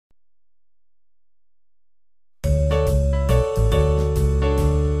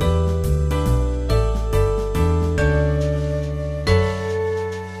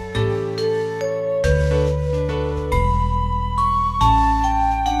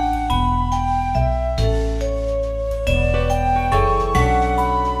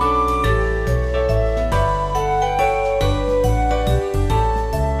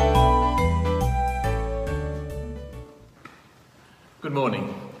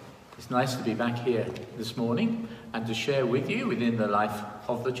It's nice to be back here this morning and to share with you within the life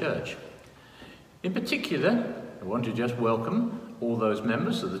of the church. In particular, I want to just welcome all those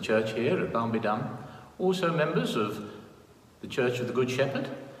members of the church here at Barnby, also members of the Church of the Good Shepherd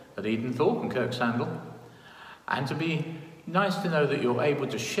at Edenthorpe and Kirksandall, and to be nice to know that you're able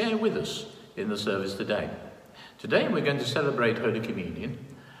to share with us in the service today. Today we're going to celebrate Holy Communion.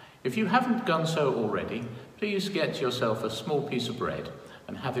 If you haven't done so already, please get yourself a small piece of bread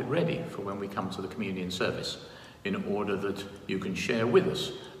and have it ready for when we come to the communion service, in order that you can share with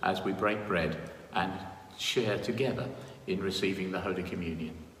us as we break bread and share together in receiving the Holy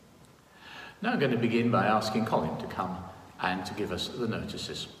Communion. Now I'm going to begin by asking Colin to come and to give us the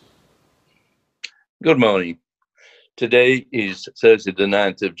notices. Good morning. Today is Thursday the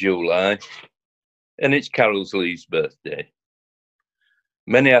 9th of July and it's Carol's Lee's birthday.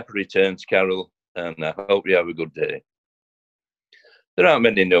 Many happy returns, Carol, and I hope you have a good day. There aren't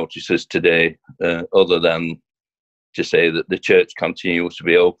many notices today other than to say that the church continues to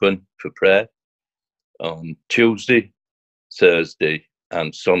be open for prayer on Tuesday, Thursday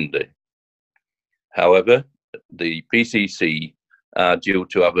and Sunday. However, the PCC are due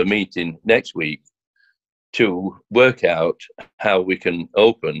to have a meeting next week to work out how we can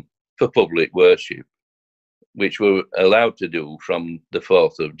open for public worship, which we're allowed to do from the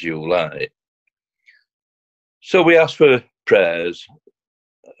 4th of July. So we ask for prayers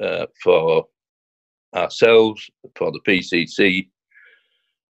for ourselves, for the PCC,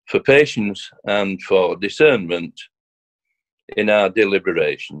 for patience and for discernment in our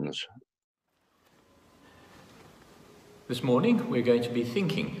deliberations. This morning we're going to be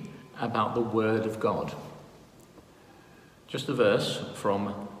thinking about the Word of God. Just a verse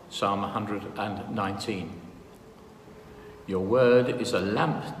from Psalm 119. Your word is a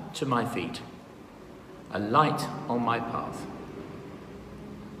lamp to my feet, a light on my path.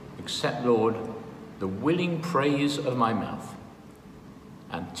 Accept, Lord, the willing praise of my mouth,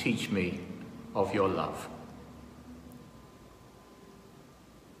 and teach me of your love.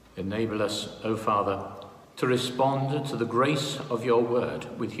 Enable us, O Father, to respond to the grace of your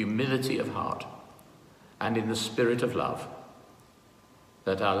word with humility of heart and in the spirit of love,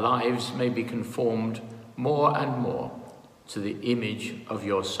 that our lives may be conformed more and more to the image of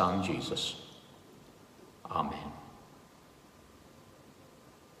your Son, Jesus. Amen.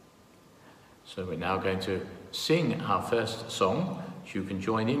 So we're now going to sing our first song, which you can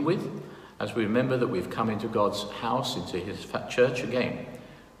join in with, as we remember that we've come into God's house, into his church again.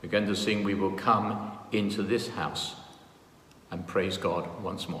 We're going to sing, "We Will Come Into This House," and praise God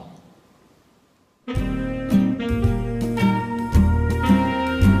once more.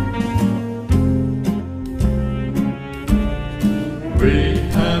 We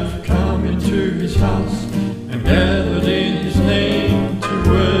have come into his house and gathered in his name to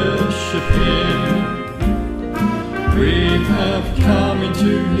worship him. We have come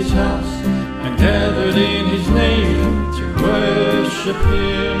into his house and gathered in his name to worship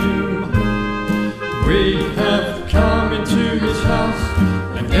him. We have come into his house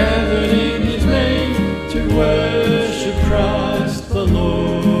and gathered in his name to worship Christ the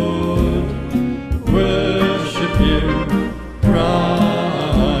Lord. Worship him,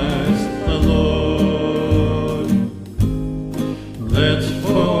 Christ the Lord. Let's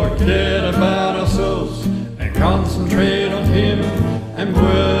forget about ourselves and concentrate on him and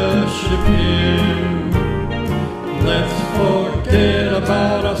worship him. Let's forget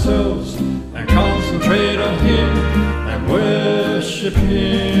about ourselves and concentrate on him and worship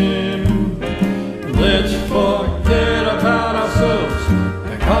him. Let's forget about ourselves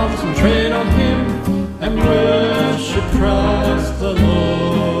and concentrate on him and worship Christ the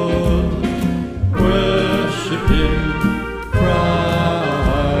Lord. Worship him,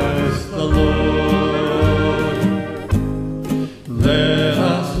 Christ the Lord. Let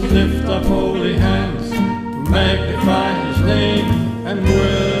us lift up holy hands, magnify his name and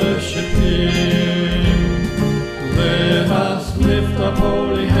worship him. Let us lift up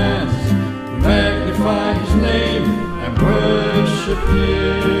holy hands, magnify his name and worship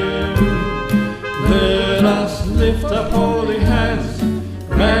him. Let us lift up holy hands,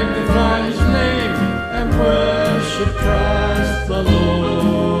 magnify his name and worship Christ the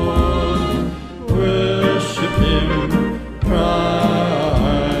Lord. Worship him,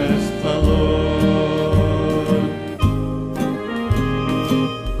 Christ the Lord.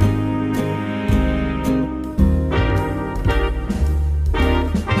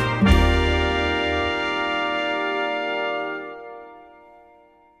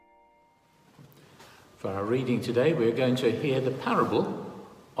 For our reading today, we're going to hear the parable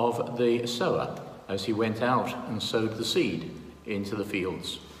of the sower as he went out and sowed the seed into the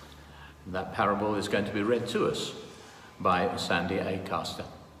fields. And that parable is going to be read to us by Sandy Acaster.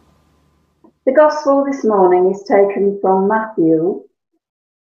 The Gospel this morning is taken from Matthew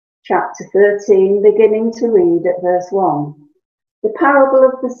chapter 13, beginning to read at verse 1. The parable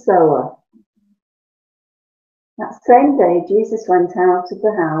of the sower. That same day Jesus went out of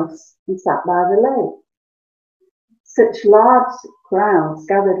the house and sat by the lake. Such large crowds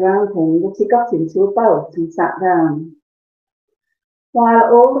gathered round him that he got into a boat and sat down, while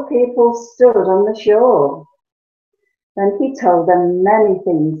all the people stood on the shore. Then he told them many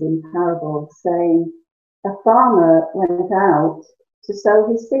things in parables, saying, a farmer went out to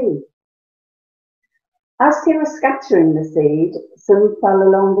sow his seed. As he was scattering the seed, some fell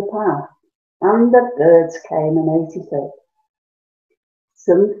along the path, and the birds came and ate it up.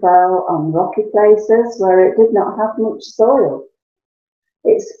 Some fell on rocky places where it did not have much soil.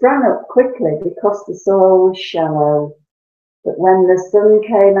 It sprang up quickly because the soil was shallow. But when the sun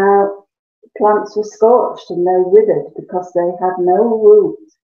came out, the plants were scorched and they withered because they had no root.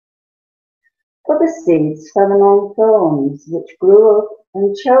 Other seeds fell among thorns, which grew up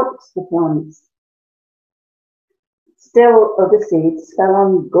and choked the plants. Still other seeds fell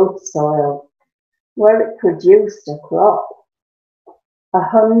on good soil, where it produced a crop,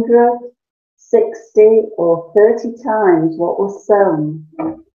 100, 60, or 30 times what was sown.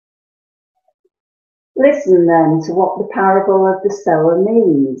 Listen then to what the parable of the sower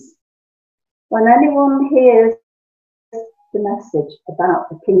means. When anyone hears the message about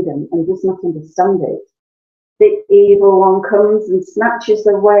the kingdom and does not understand it, the evil one comes and snatches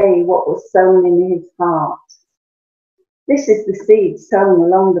away what was sown in his heart. This is the seed sown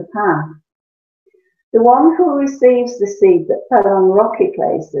along the path. The one who receives the seed that fell on rocky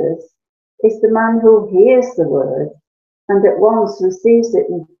places is the man who hears the word and at once receives it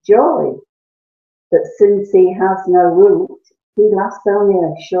with joy. But since he has no root, he lasts only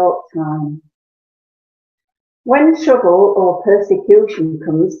a short time. When trouble or persecution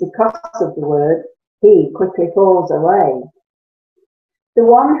comes because of the word, he quickly falls away. The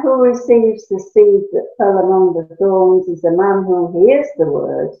one who receives the seed that fell among the thorns is the man who hears the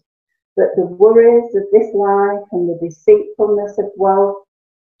word, but the worries of this life and the deceitfulness of wealth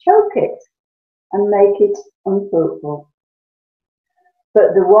choke it and make it unfruitful.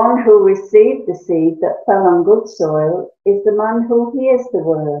 But the one who received the seed that fell on good soil is the man who hears the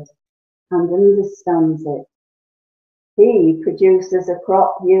word and understands it. He produces a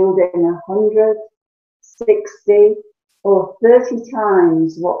crop yielding 100, 60, or 30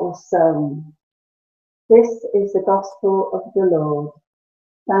 times what was sown. This is the gospel of the Lord.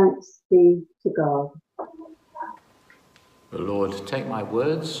 Thanks be to God. The Lord, take my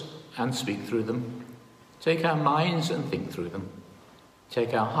words and speak through them. Take our minds and think through them.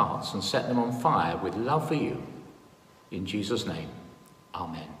 Take our hearts and set them on fire with love for you. In Jesus' name,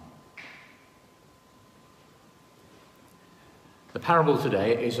 amen. The parable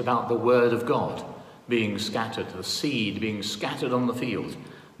today is about the word of God being scattered, the seed being scattered on the field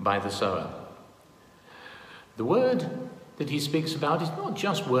by the sower. The word that he speaks about is not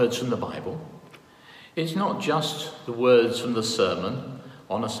just words from the Bible. It's not just the words from the sermon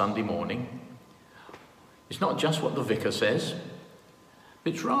on a Sunday morning. It's not just what the vicar says.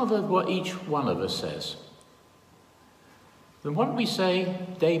 It's rather what each one of us says. And what we say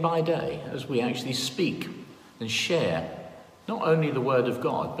day by day as we actually speak and share not only the word of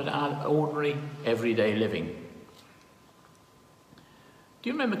God, but our ordinary, everyday living. Do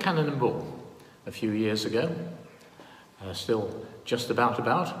you remember Cannon and Ball a few years ago? Still just about.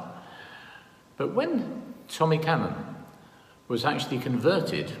 But when Tommy Cannon was actually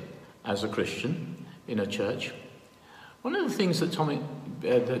converted as a Christian in a church, one of the things that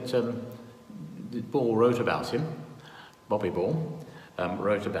Ball wrote about him, Bobby Ball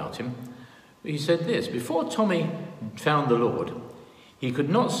wrote about him, he said this: before Tommy found the Lord, he could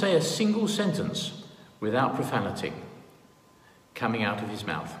not say a single sentence without profanity coming out of his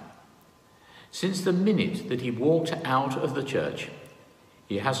mouth. Since the minute that he walked out of the church,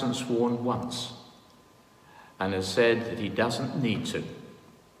 he hasn't sworn once and has said that he doesn't need to.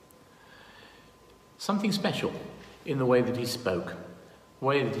 Something special in the way that he spoke, the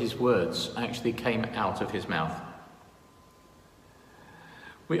way that his words actually came out of his mouth.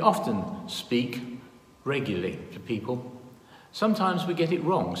 We often speak regularly to people. Sometimes we get it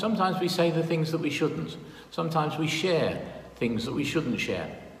wrong. Sometimes we say the things that we shouldn't. Sometimes we share things that we shouldn't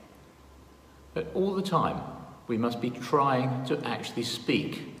share. But all the time, we must be trying to actually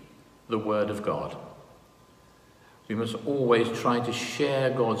speak the word of God. We must always try to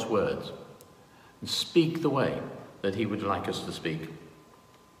share God's words and speak the way that he would like us to speak.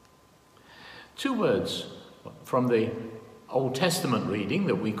 Two words from the Old Testament reading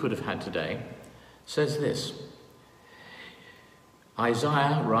that we could have had today says this.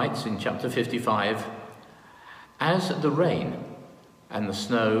 Isaiah writes in chapter 55, "As the rain and the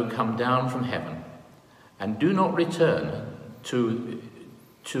snow come down from heaven and do not return to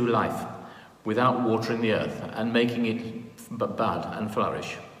life without watering the earth and making it bud and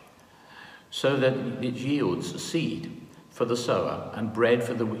flourish, so that it yields seed for the sower and bread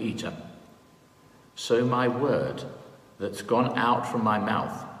for the eater, so my word that's gone out from my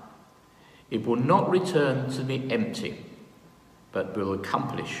mouth, it will not return to me empty, but will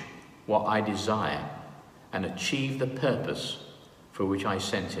accomplish what I desire and achieve the purpose for which I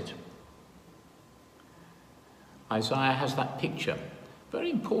sent it." Isaiah has that picture, very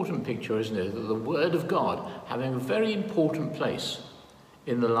important picture, isn't it, of the Word of God having a very important place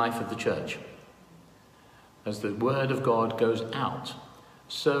in the life of the church. As the Word of God goes out,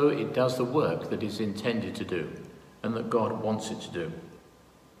 so it does the work that it's intended to do and that God wants it to do.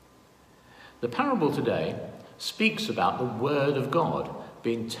 The parable today speaks about the Word of God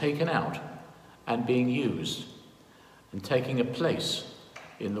being taken out and being used and taking a place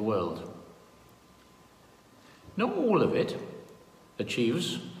in the world. Not all of it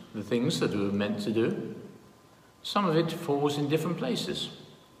achieves the things that we were meant to do. Some of it falls in different places.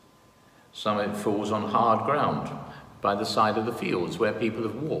 Some of it falls on hard ground by the side of the fields where people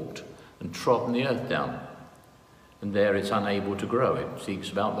have walked and trodden the earth down. And there it's unable to grow. It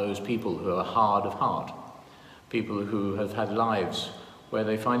speaks about those people who are hard of heart, people who have had lives where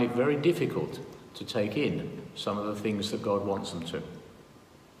they find it very difficult to take in some of the things that God wants them to.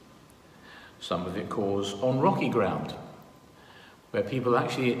 Some of it falls on rocky ground, where people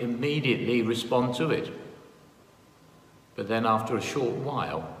actually immediately respond to it. But then after a short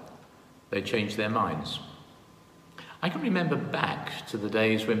while, they change their minds. I can remember back to the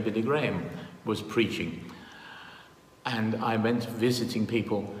days when Billy Graham was preaching, and I went visiting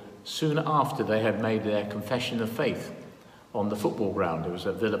people soon after they had made their confession of faith on the football ground. It was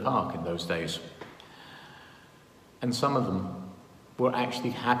at Villa Park in those days. And some of them were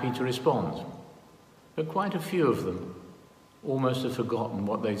actually happy to respond. But quite a few of them almost had forgotten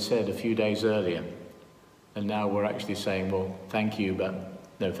what they'd said a few days earlier. And now we're actually saying, well, thank you, but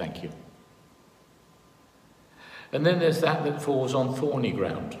no thank you. And then there's that falls on thorny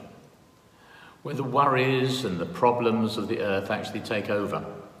ground, where the worries and the problems of the earth actually take over.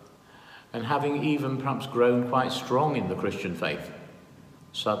 And having even perhaps grown quite strong in the Christian faith,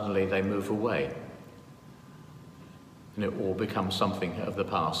 suddenly they move away. And it all becomes something of the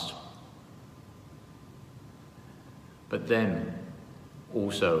past. But then,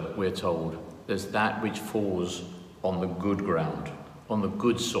 also, we're told, there's that which falls on the good ground, on the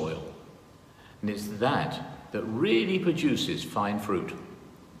good soil. And it's that really produces fine fruit.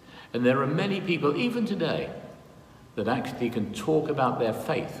 And there are many people, even today, that actually can talk about their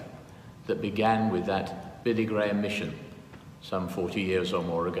faith that began with that Billy Graham mission some 40 years or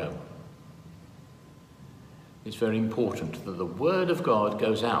more ago. It's very important that the Word of God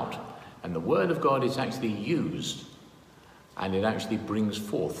goes out, and the Word of God is actually used, and it actually brings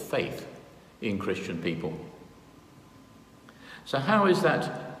forth faith in Christian people. So how is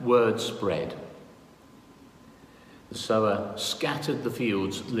that word spread? The sower scattered the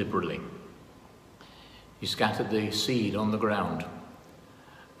fields liberally. He scattered the seed on the ground,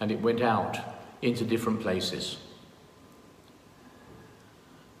 and it went out into different places.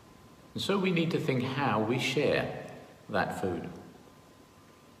 And so we need to think how we share that food.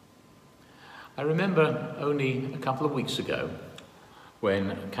 I remember only a couple of weeks ago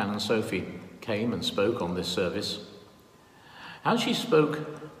when Canon Sophie came and spoke on this service, how she spoke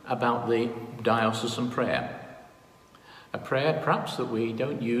about the diocesan prayer. A prayer perhaps that we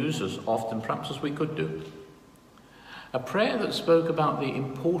don't use as often perhaps as we could do. A prayer that spoke about the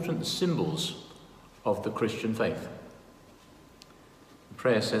important symbols of the Christian faith. The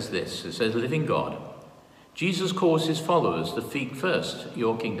prayer says this, it says, "Living God, Jesus calls his followers to seek first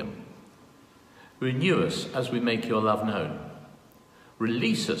your kingdom. Renew us as we make your love known.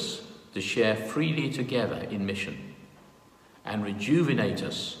 Release us to share freely together in mission, and rejuvenate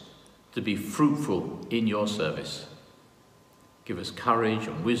us to be fruitful in your service. Give us courage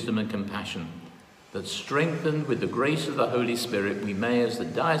and wisdom and compassion, that strengthened with the grace of the Holy Spirit, we may, as the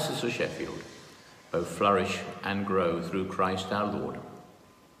Diocese of Sheffield, both flourish and grow through Christ our Lord.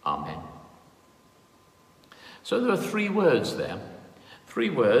 Amen." So there are three words there,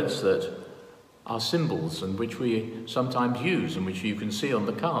 three words that are symbols and which we sometimes use and which you can see on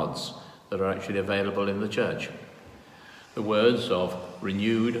the cards that are actually available in the church. The words of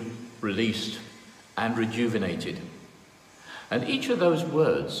renewed, released, and rejuvenated. And each of those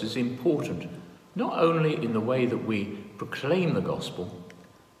words is important, not only in the way that we proclaim the gospel,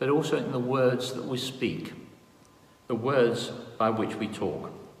 but also in the words that we speak, the words by which we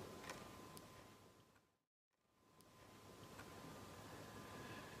talk.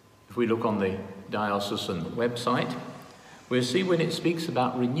 If we look on the diocesan website, we'll see when it speaks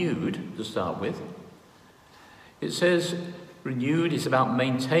about renewed, to start with, it says renewed is about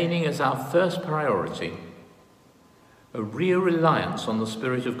maintaining as our first priority a real reliance on the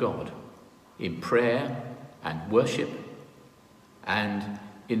Spirit of God in prayer and worship and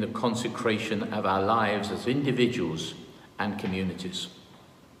in the consecration of our lives as individuals and communities.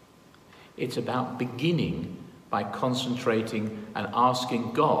 It's about beginning by concentrating and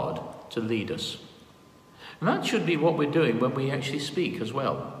asking God to lead us. And that should be what we're doing when we actually speak as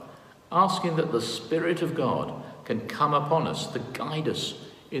well. Asking that the Spirit of God can come upon us to guide us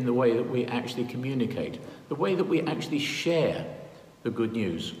in the way that we actually communicate, the way that we actually share the good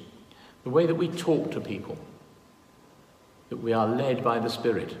news, the way that we talk to people, that we are led by the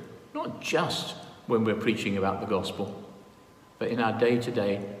Spirit, not just when we're preaching about the gospel, but in our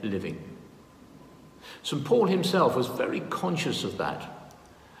day-to-day living. St. Paul himself was very conscious of that.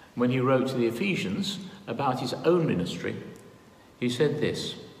 When he wrote to the Ephesians about his own ministry, he said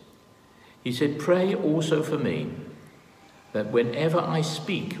this. He said, "Pray also for me, that whenever I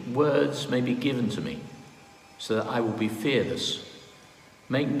speak, words may be given to me, so that I will be fearless.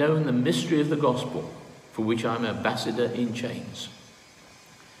 Make known the mystery of the gospel, for which I am an ambassador in chains.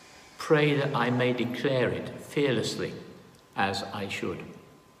 Pray that I may declare it fearlessly, as I should."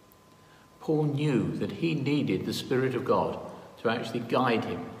 Paul knew that he needed the Spirit of God to actually guide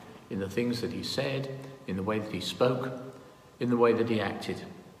him in the things that he said, in the way that he spoke, in the way that he acted.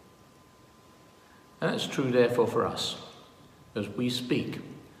 And that's true, therefore, for us. As we speak,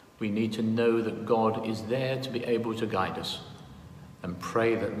 we need to know that God is there to be able to guide us, and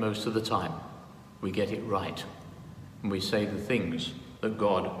pray that most of the time we get it right and we say the things that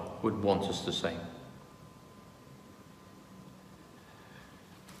God would want us to say.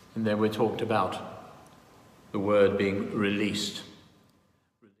 And then we talked about the word being released.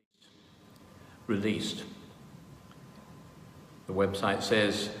 Released. The website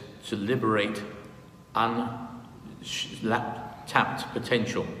says to liberate untapped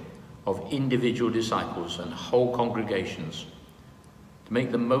potential of individual disciples and whole congregations, to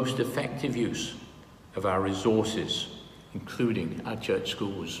make the most effective use of our resources, including our church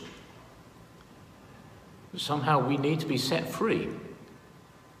schools. Somehow we need to be set free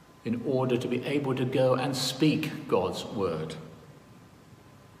in order to be able to go and speak God's word.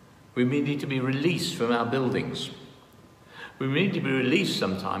 We need to be released from our buildings. We need to be released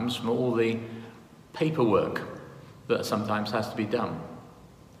sometimes from all the paperwork that sometimes has to be done,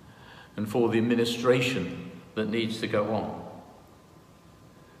 and for the administration that needs to go on.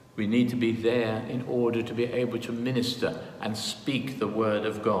 We need to be there in order to be able to minister and speak the word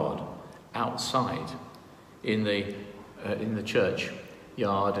of God outside in the church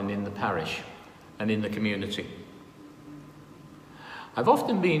yard and in the parish and in the community. I've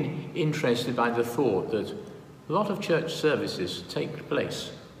often been interested by the thought that a lot of church services take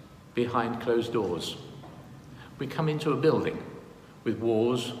place behind closed doors. We come into a building with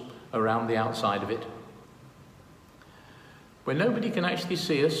walls around the outside of it, where nobody can actually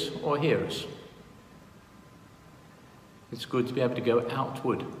see us or hear us. It's good to be able to go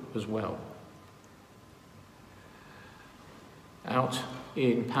outward as well. Out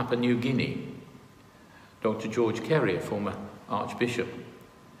in Papua New Guinea, Dr. George Carey, a former archbishop,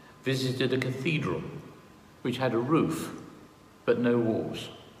 visited a cathedral which had a roof but no walls.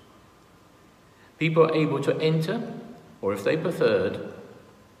 People were able to enter, or if they preferred,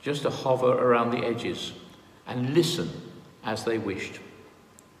 just to hover around the edges and listen as they wished.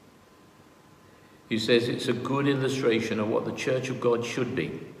 He says it's a good illustration of what the Church of God should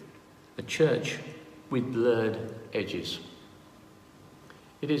be, a church with blurred edges.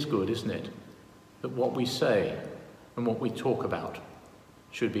 It is good, isn't it, that what we say and what we talk about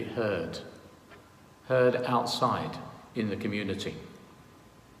should be heard outside in the community.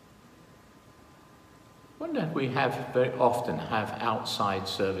 I wonder if we very often have outside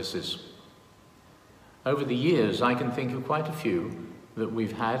services. Over the years, I can think of quite a few that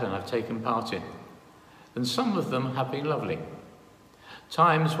we've had and I've taken part in. And some of them have been lovely.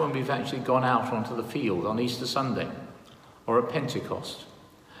 Times when we've actually gone out onto the field on Easter Sunday or at Pentecost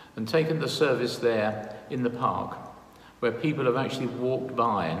and taken the service there in the park, where people have actually walked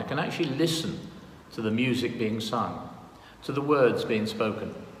by and can actually listen to the music being sung, to the words being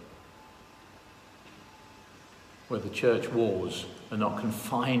spoken, where the church walls are not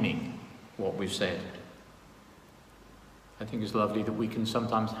confining what we've said. I think it's lovely that we can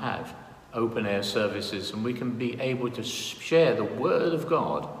sometimes have open air services, and we can be able to share the Word of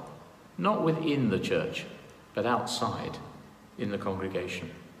God, not within the church, but outside in the congregation.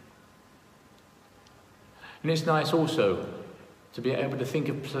 And it's nice also to be able to think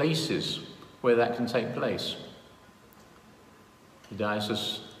of places where that can take place. The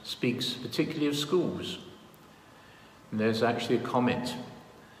diocese speaks particularly of schools. And there's actually a comment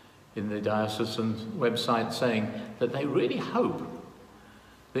in the diocesan website saying that they really hope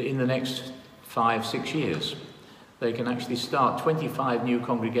that in the next 5-6 years they can actually start 25 new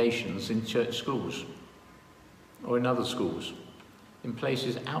congregations in church schools or in other schools, in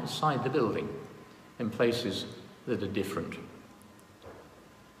places outside the building, in places that are different. It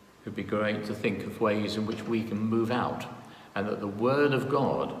would be great to think of ways in which we can move out and that the Word of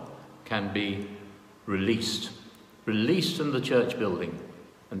God can be released from the church building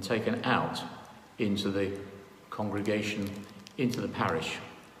and taken out into the congregation, into the parish,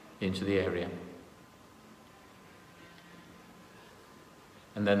 into the area.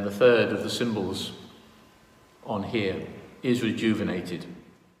 And then the third of the symbols on here is rejuvenated.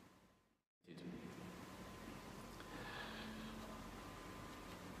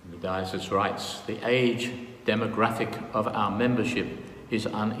 The diocese writes, the age demographic of our membership is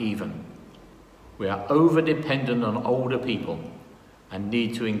uneven. We are over-dependent on older people and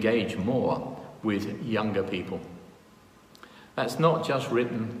need to engage more with younger people. That's not just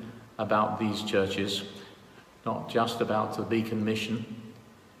written about these churches, not just about the Beacon Mission.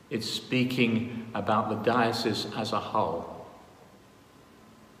 It's speaking about the diocese as a whole.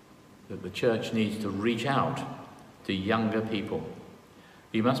 That the church needs to reach out to younger people.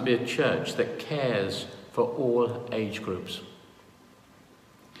 You must be a church that cares for all age groups.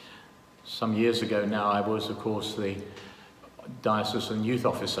 Some years ago now, I was, of course, the diocesan youth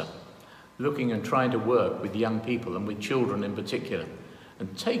officer, looking and trying to work with young people and with children in particular,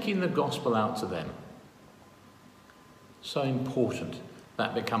 and taking the gospel out to them. So important.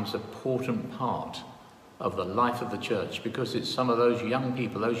 That becomes an important part of the life of the church, because it's some of those young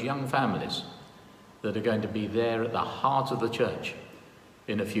people, those young families, that are going to be there at the heart of the church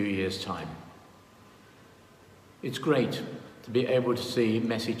in a few years' time. It's great to be able to see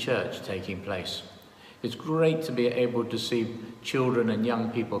messy church taking place. It's great to be able to see children and young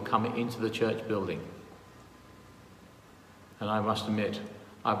people coming into the church building. And I must admit,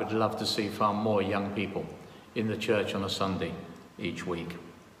 I would love to see far more young people in the church on a Sunday each week.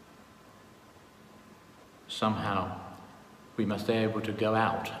 Somehow, we must be able to go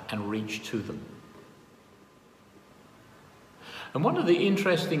out and reach to them. And one of the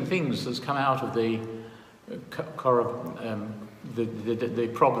interesting things that's come out of the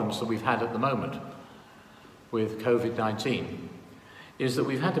problems that we've had at the moment with COVID-19 is that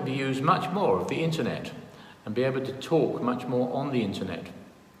we've had to use much more of the internet and be able to talk much more on the internet.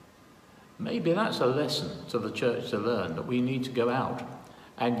 Maybe that's a lesson to the church to learn, that we need to go out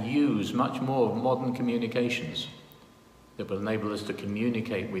and use much more modern communications that will enable us to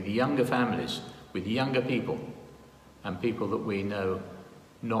communicate with younger families, with younger people, and people that we know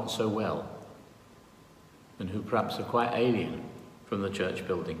not so well, and who perhaps are quite alien from the church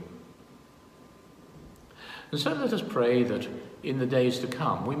building. And so let us pray that in the days to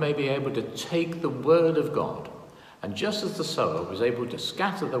come, we may be able to take the Word of God, and just as the sower was able to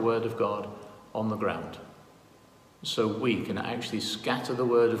scatter the Word of God on the ground, so we can actually scatter the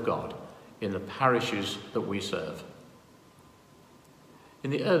Word of God in the parishes that we serve.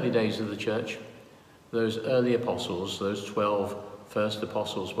 In the early days of the church, those early apostles, those 12 first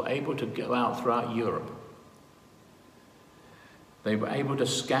apostles, were able to go out throughout Europe. They were able to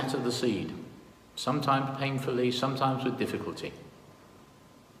scatter the seed, sometimes painfully, sometimes with difficulty.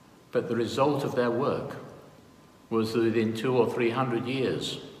 But the result of their work was that within 200 or 300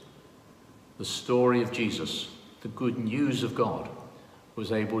 years, the story of Jesus, the good news of God,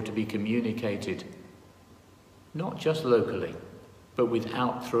 was able to be communicated not just locally, but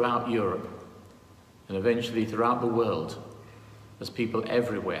throughout Europe, and eventually throughout the world, as people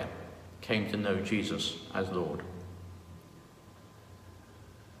everywhere came to know Jesus as Lord.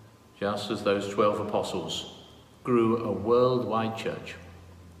 Just as those 12 apostles grew a worldwide church,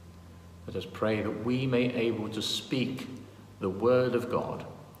 let us pray that we may be able to speak the Word of God,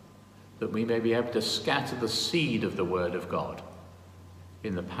 that we may be able to scatter the seed of the Word of God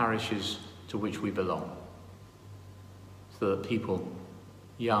in the parishes to which we belong, so that people,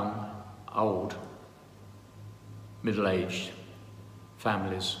 young, old, middle-aged,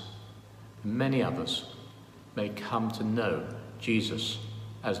 families, and many others, may come to know Jesus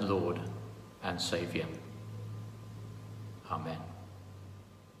as Lord and Saviour. Amen.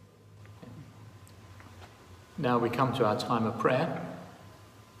 Now we come to our time of prayer.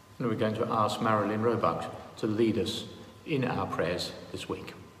 And we're going to ask Marilyn Roebuck to lead us in our prayers this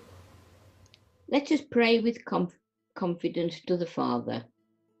week. Let us pray with confidence to the Father,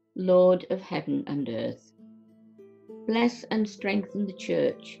 Lord of heaven and earth. Bless and strengthen the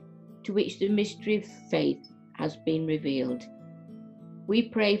Church, to which the mystery of faith has been revealed. We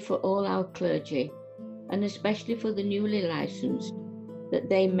pray for all our clergy, and especially for the newly licensed, that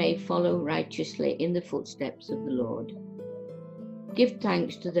they may follow righteously in the footsteps of the Lord. Give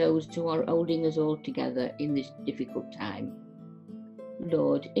thanks to those who are holding us all together in this difficult time.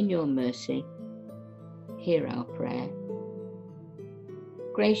 Lord, in your mercy, hear our prayer.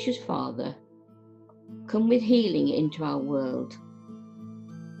 Gracious Father, come with healing into our world.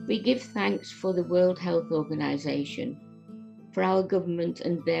 We give thanks for the World Health Organization, for our government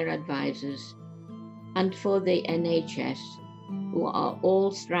and their advisors, and for the NHS, who are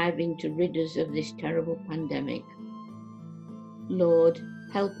all striving to rid us of this terrible pandemic. Lord,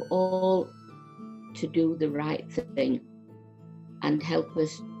 help all to do the right thing and help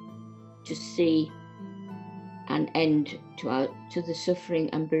us to see an end to the suffering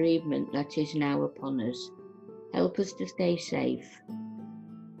and bereavement that is now upon us. Help us to stay safe.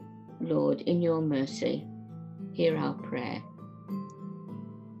 Lord, in your mercy, hear our prayer.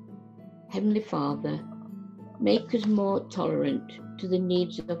 Heavenly Father, make us more tolerant to the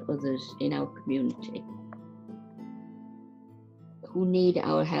needs of others in our community who need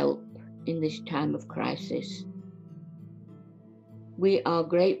our help in this time of crisis. We are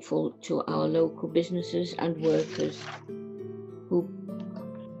grateful to our local businesses and workers who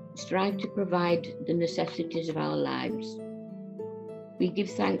strive to provide the necessities of our lives. We give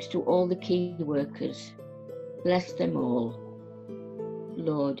thanks to all the key workers. Bless them all.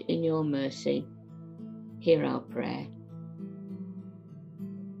 Lord, in your mercy, hear our prayer.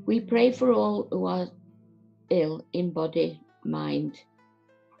 We pray for all who are ill in body, mind.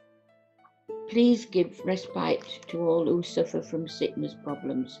 Please give respite to all who suffer from sickness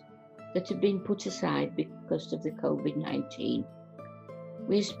problems that have been put aside because of the COVID-19.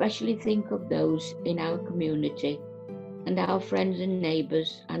 We especially think of those in our community and our friends and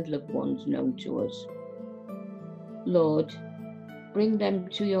neighbours and loved ones known to us. Lord, bring them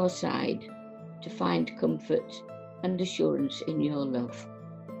to your side to find comfort and assurance in your love.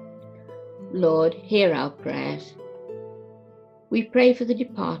 Lord, hear our prayers. We pray for the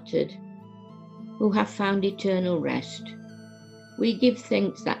departed who have found eternal rest. We give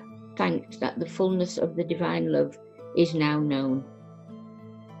thanks that the fullness of the divine love is now known.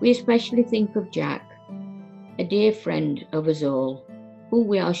 We especially think of Jack, a dear friend of us all, who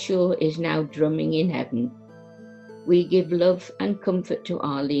we are sure is now drumming in heaven. We give love and comfort to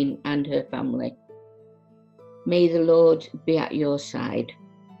Arlene and her family. May the Lord be at your side.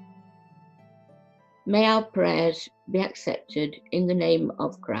 May our prayers be accepted in the name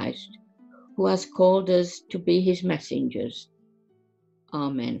of Christ, who has called us to be his messengers.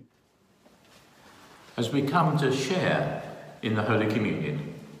 Amen. As we come to share in the Holy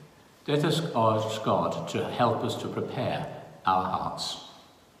Communion, let us ask God to help us to prepare our hearts.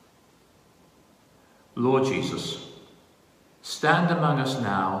 Lord Jesus, stand among us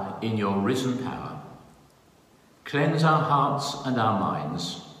now in your risen power. Cleanse our hearts and our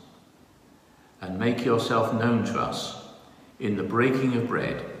minds, and make yourself known to us in the breaking of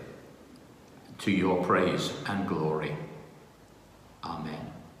bread, to your praise and glory. Amen.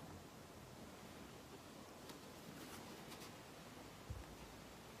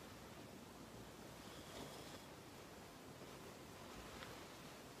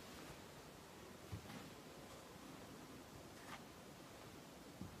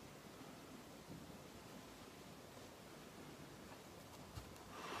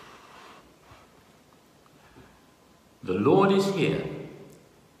 The Lord is here.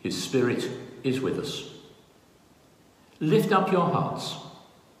 His Spirit is with us. Lift up your hearts.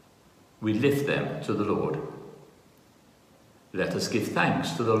 We lift them to the Lord. Let us give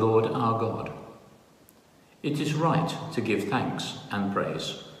thanks to the Lord our God. It is right to give thanks and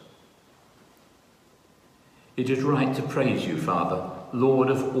praise. It is right to praise you, Father, Lord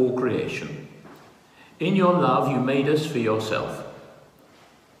of all creation. In your love you made us for yourself.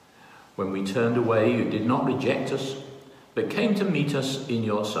 When we turned away, you did not reject us, but came to meet us in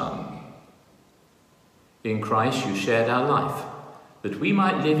your Son. In Christ you shared our life, that we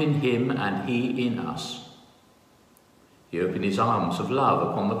might live in him and he in us. He opened his arms of love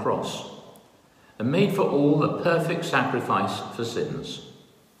upon the cross and made for all the perfect sacrifice for sins.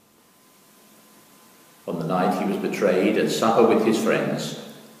 On the night he was betrayed at supper with his friends,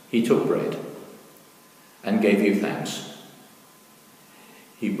 he took bread and gave you thanks.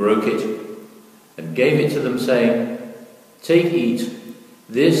 He broke it and gave it to them, saying, "Take, eat,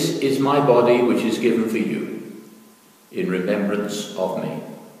 This is my body which is given for you, in remembrance of me.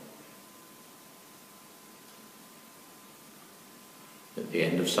 At the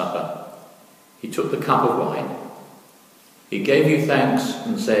end of supper, he took the cup of wine. He gave you thanks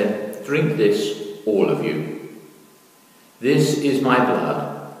and said, "Drink this, all of you. This is my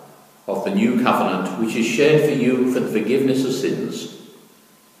blood of the new covenant, which is shed for you for the forgiveness of sins.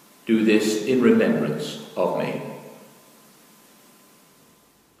 Do this in remembrance of me."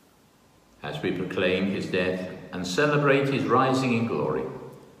 As we proclaim his death and celebrate his rising in glory,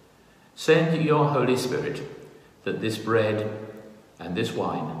 send your Holy Spirit that this bread and this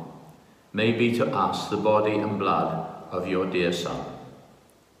wine may be to us the body and blood of your dear Son.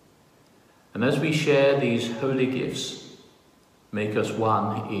 And as we share these holy gifts, make us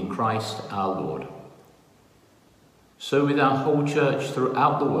one in Christ our Lord. So with our whole church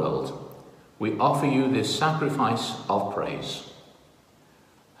throughout the world, we offer you this sacrifice of praise.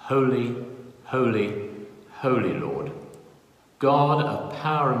 Holy, holy, holy Lord, God of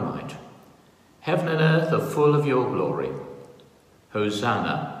power and might, heaven and earth are full of your glory.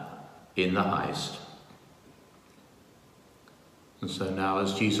 Hosanna in the highest. And so now,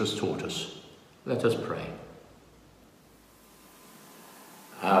 as Jesus taught us, let us pray.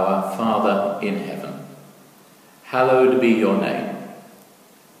 Our Father in heaven, hallowed be your name.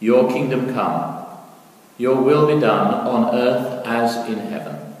 Your kingdom come, your will be done on earth as in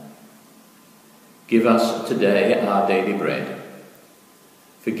heaven. Give us today our daily bread.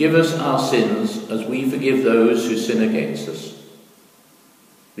 Forgive us our sins as we forgive those who sin against us.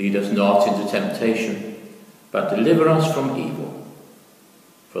 Lead us not into temptation, but deliver us from evil.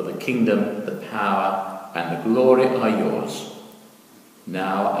 For the kingdom, the power, and the glory are yours,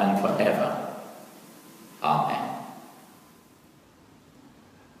 now and forever. Amen.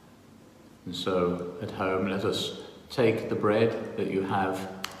 And so, at home, let us take the bread that you have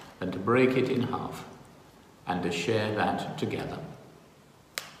and to break it in half and to share that together.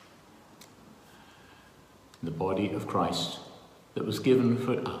 The body of Christ that was given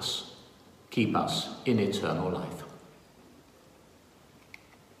for us, keep us in eternal life.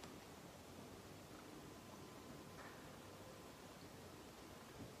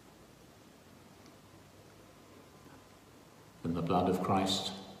 And the blood of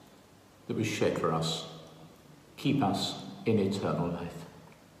Christ that was shed for us, keep us in eternal life.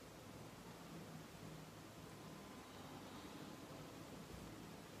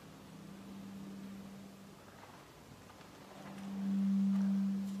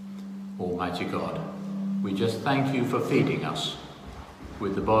 Almighty God, we just thank you for feeding us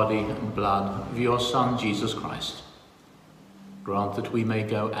with the body and blood of your Son, Jesus Christ. Grant that we may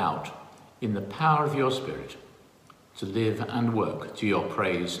go out in the power of your Spirit to live and work to your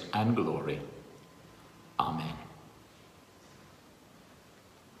praise and glory. Amen.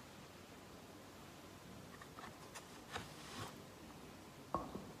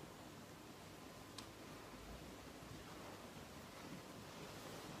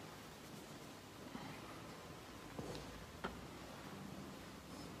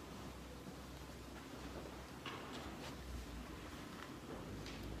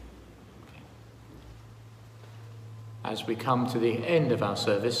 As we come to the end of our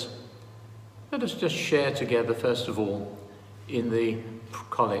service, let us just share together, first of all, in the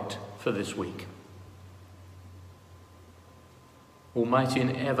collect for this week. Almighty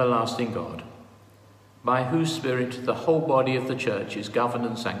and everlasting God, by whose Spirit the whole body of the Church is governed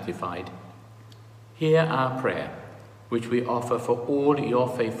and sanctified, hear our prayer, which we offer for all your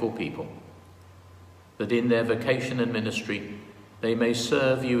faithful people, that in their vocation and ministry they may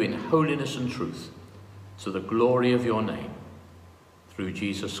serve you in holiness and truth, to the glory of your name, through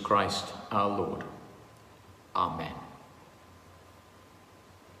Jesus Christ our Lord. Amen.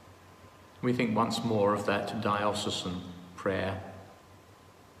 We think once more of that diocesan prayer.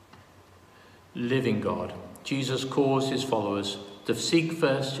 Living God, Jesus calls his followers to seek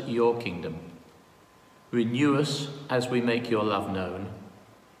first your kingdom. Renew us as we make your love known.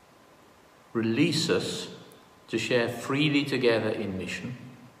 Release us to share freely together in mission.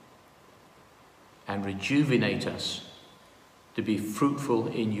 And rejuvenate us to be fruitful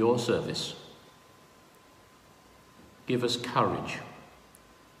in your service. Give us courage,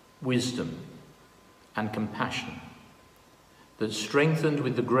 wisdom, and compassion, that strengthened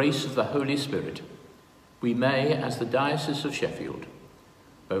with the grace of the Holy Spirit, we may, as the Diocese of Sheffield,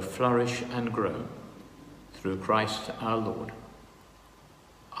 both flourish and grow through Christ our Lord.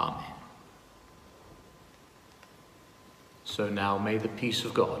 Amen. So now may the peace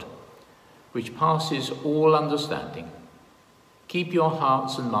of God, which passes all understanding, keep your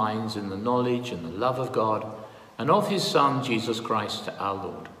hearts and minds in the knowledge and the love of God and of his Son, Jesus Christ, our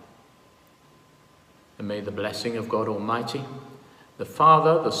Lord. And may the blessing of God Almighty, the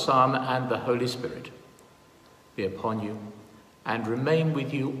Father, the Son, and the Holy Spirit be upon you and remain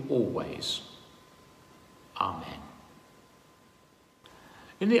with you always. Amen.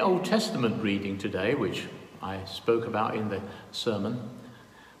 In the Old Testament reading today, which I spoke about in the sermon,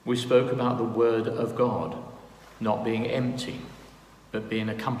 we spoke about the Word of God not being empty, but being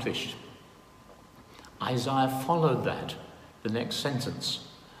accomplished. Isaiah followed that, the next sentence,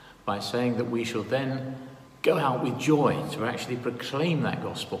 by saying that we shall then go out with joy to actually proclaim that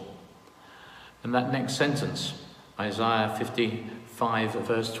gospel. And that next sentence, Isaiah 55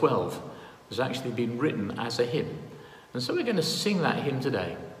 verse 12, has actually been written as a hymn. And so we're going to sing that hymn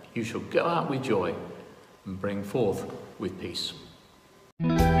today. You shall go out with joy and bring forth with peace.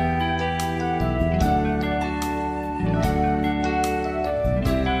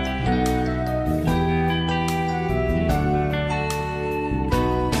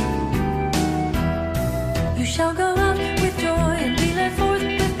 You shall go out with joy and be led forth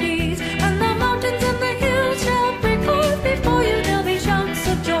with peace, and the mountains and the hills shall break forth before you. There'll be shouts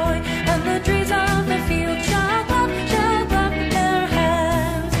of joy, and the trees of the field shall clap their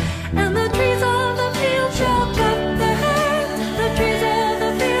hands. And the trees of the field shall clap their hands. The trees of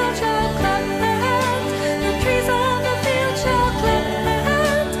the field shall clap their hands. The trees of the field shall clap their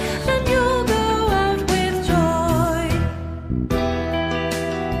hands, and you'll go out with joy.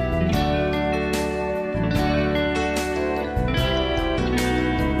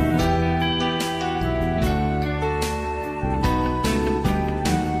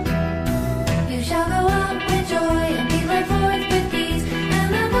 You shall go out with joy and be led forth with peace,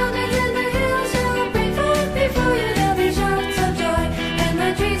 and the mountains and the hills shall break forth before you. There'll be shouts of joy, and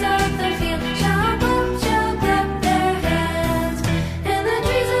the trees of the field shall clap their hands. And the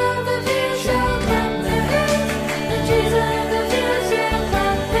trees of the field shall clap their hands. The trees of the field shall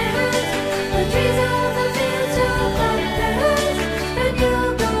clap their hands. The trees of the field shall clap their hands, and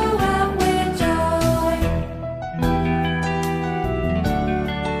you'll go out with joy.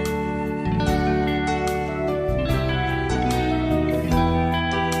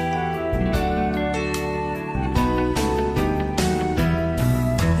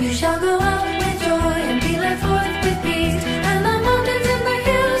 You shall go out